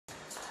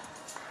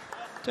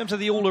In terms of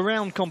the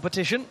all-around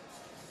competition,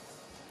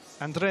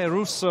 Andrea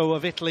Russo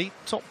of Italy,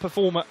 top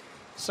performer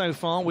so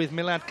far, with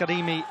Milad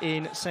Karimi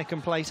in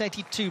second place.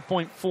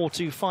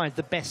 82.425,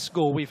 the best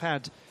score we've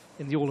had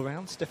in the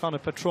all-around. Stefano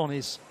Patron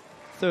is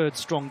third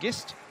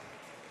strongest.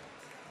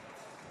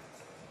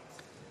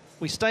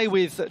 We stay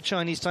with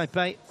Chinese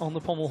Taipei on the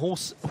pommel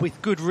horse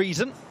with good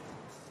reason,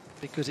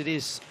 because it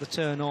is the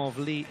turn of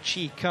Li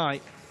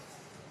Chi-kai,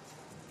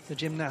 the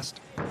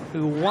gymnast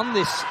who won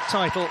this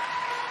title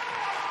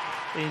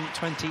in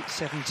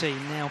 2017,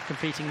 now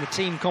competing in the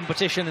team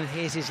competition, and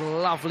here's his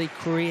lovely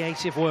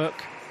creative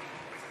work.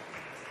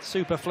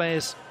 Super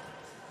flares,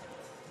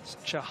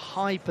 such a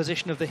high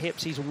position of the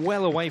hips, he's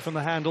well away from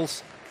the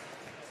handles.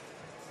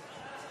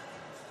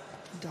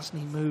 Doesn't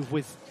he move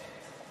with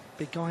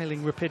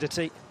beguiling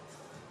rapidity?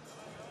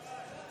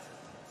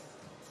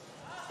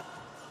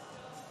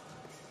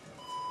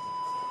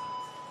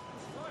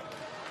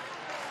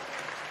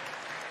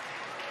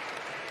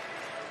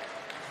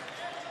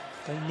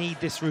 They need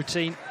this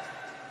routine.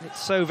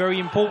 It's so very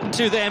important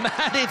to them,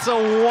 and it's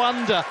a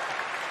wonder.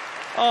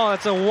 Oh,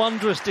 it's a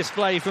wondrous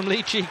display from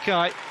Li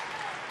Chi-kai.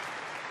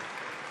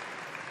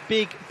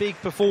 Big, big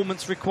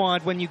performance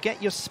required when you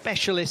get your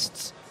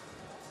specialists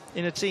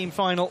in a team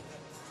final.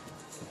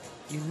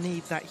 You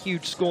need that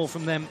huge score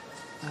from them,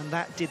 and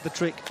that did the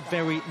trick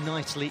very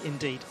nicely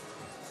indeed.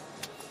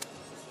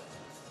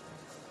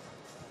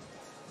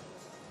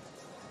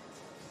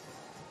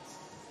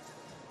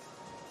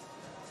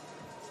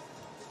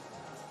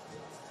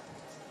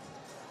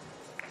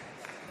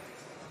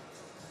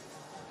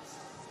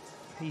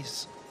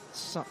 He's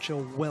such a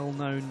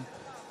well-known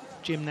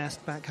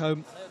gymnast back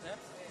home.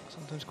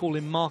 Sometimes call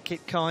him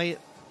Market Kai.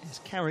 His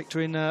character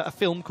in a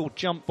film called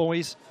Jump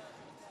Boys,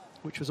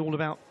 which was all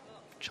about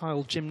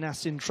child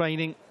gymnasts in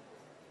training.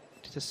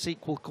 Did a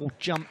sequel called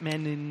Jump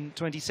Men in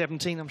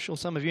 2017. I'm sure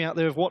some of you out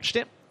there have watched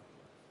it.